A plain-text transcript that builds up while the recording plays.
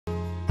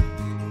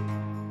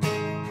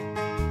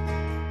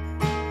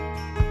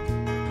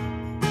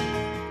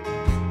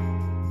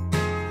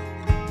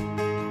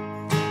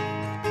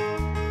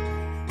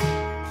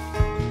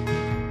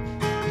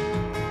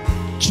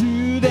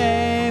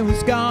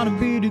gonna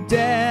be the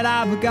dead,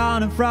 I'm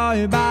gonna throw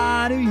your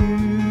body to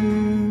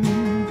you.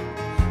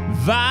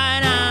 By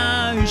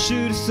now you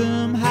should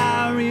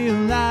somehow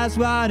realize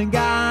what I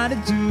gotta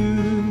do.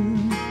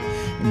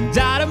 And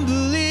I don't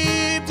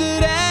believe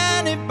that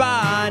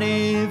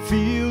anybody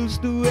feels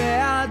the way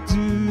I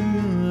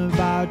do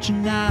about you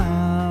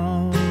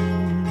now.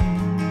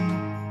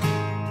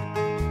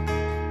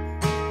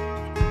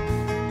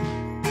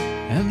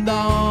 And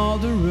all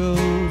the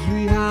roads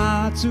we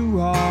had to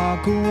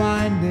walk are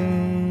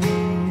winding,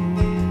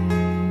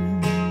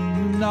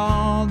 and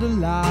all the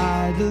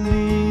light that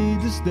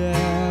leads us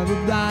there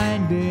were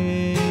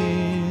blinding.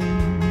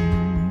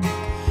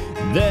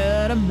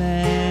 There are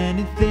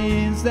many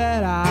things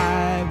that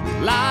I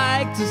would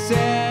like to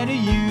say to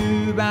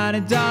you, but I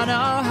don't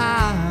know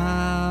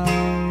how.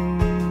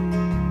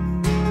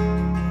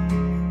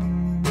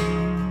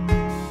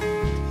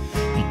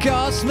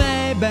 Because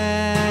maybe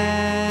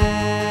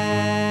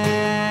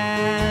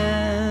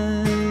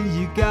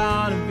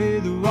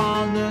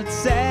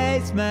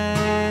saves me.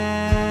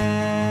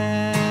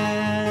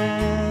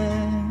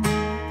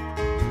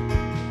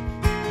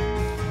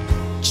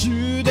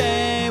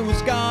 Today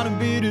was gonna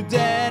be the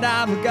day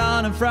I'm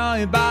gonna throw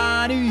your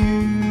body to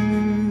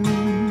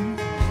you.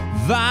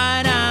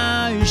 By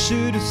now you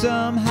should have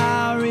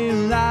somehow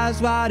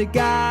realized what you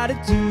gotta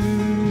do.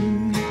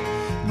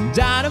 And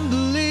I don't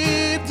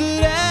believe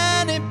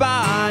that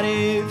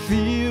anybody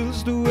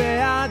feels the way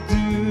I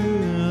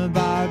do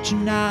about you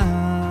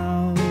now.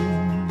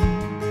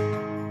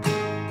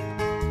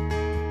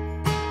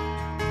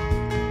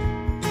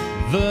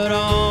 But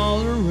all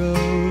the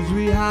roads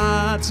we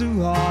had to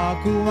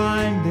walk are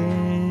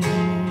winding,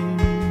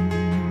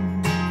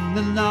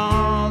 and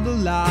all the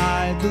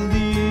light that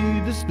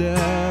lead us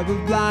there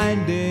were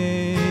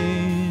blinding.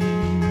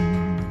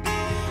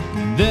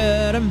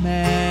 There are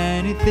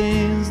many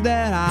things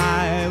that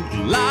I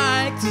would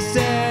like to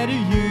say to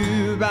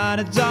you, but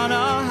I don't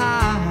know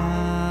how.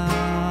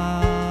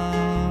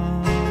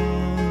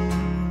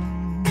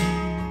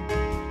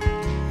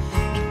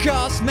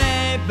 Because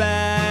maybe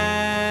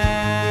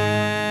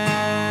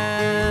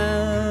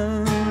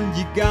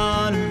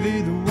gonna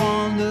be the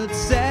one that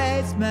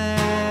saves me.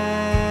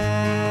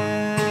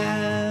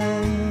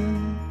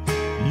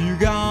 You're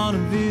gonna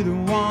be the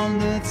one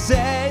that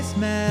saves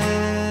me.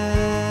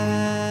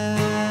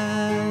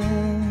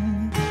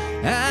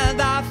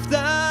 And after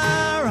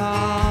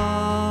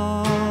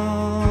all,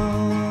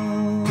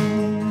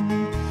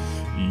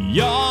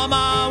 you're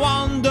my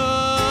Wonderwall.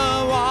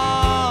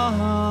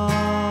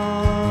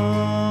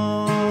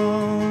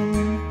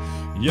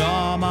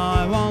 You're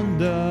my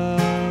Wonderwall.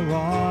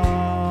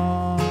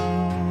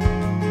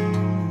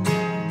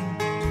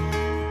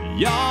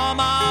 You're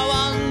my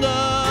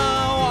Wonderwall.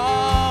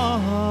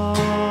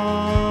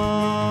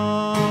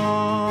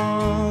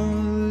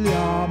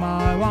 You're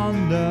my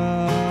Wonderwall.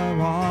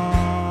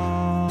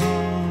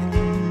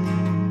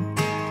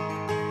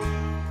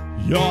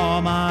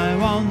 You're my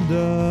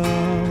Wonderwall.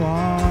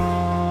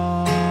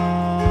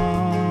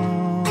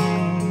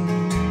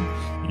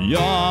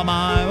 You're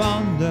my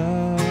Wonderwall.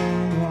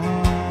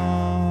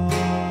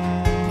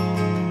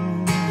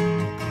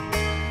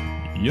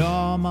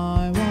 You're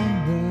my